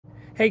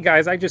Hey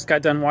guys, I just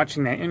got done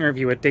watching that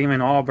interview with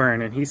Damon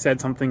Albarn, and he said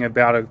something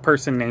about a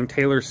person named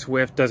Taylor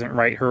Swift doesn't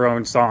write her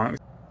own songs.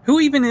 Who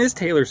even is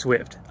Taylor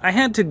Swift? I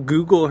had to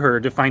Google her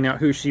to find out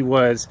who she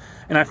was,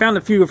 and I found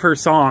a few of her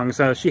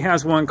songs. She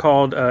has one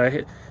called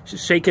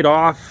Shake It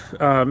Off,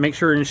 Make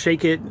Sure and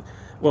Shake It.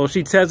 Well,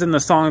 she says in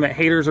the song that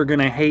haters are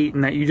gonna hate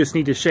and that you just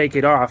need to shake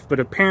it off, but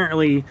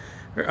apparently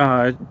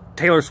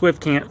Taylor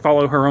Swift can't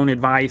follow her own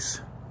advice.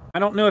 I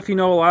don't know if you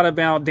know a lot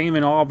about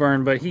Damon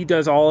Albarn, but he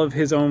does all of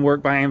his own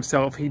work by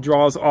himself. He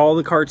draws all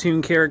the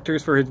cartoon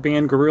characters for his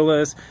band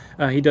Gorillaz.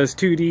 He does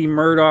 2D,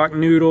 Murdoch,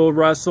 Noodle,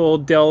 Russell,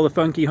 Del the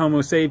Funky Homo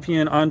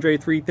Sapien, Andre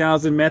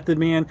 3000, Method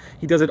Man.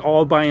 He does it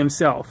all by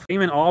himself.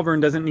 Damon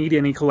Albarn doesn't need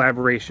any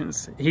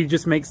collaborations. He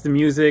just makes the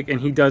music and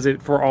he does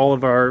it for all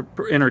of our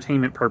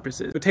entertainment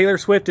purposes. With Taylor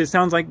Swift, it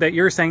sounds like that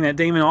you're saying that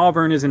Damon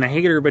Albarn isn't a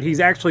hater, but he's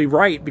actually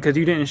right because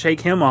you didn't shake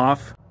him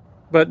off.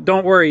 But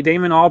don't worry,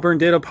 Damon Albarn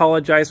did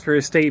apologize for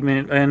his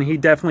statement, and he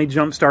definitely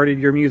jump-started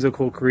your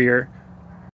musical career.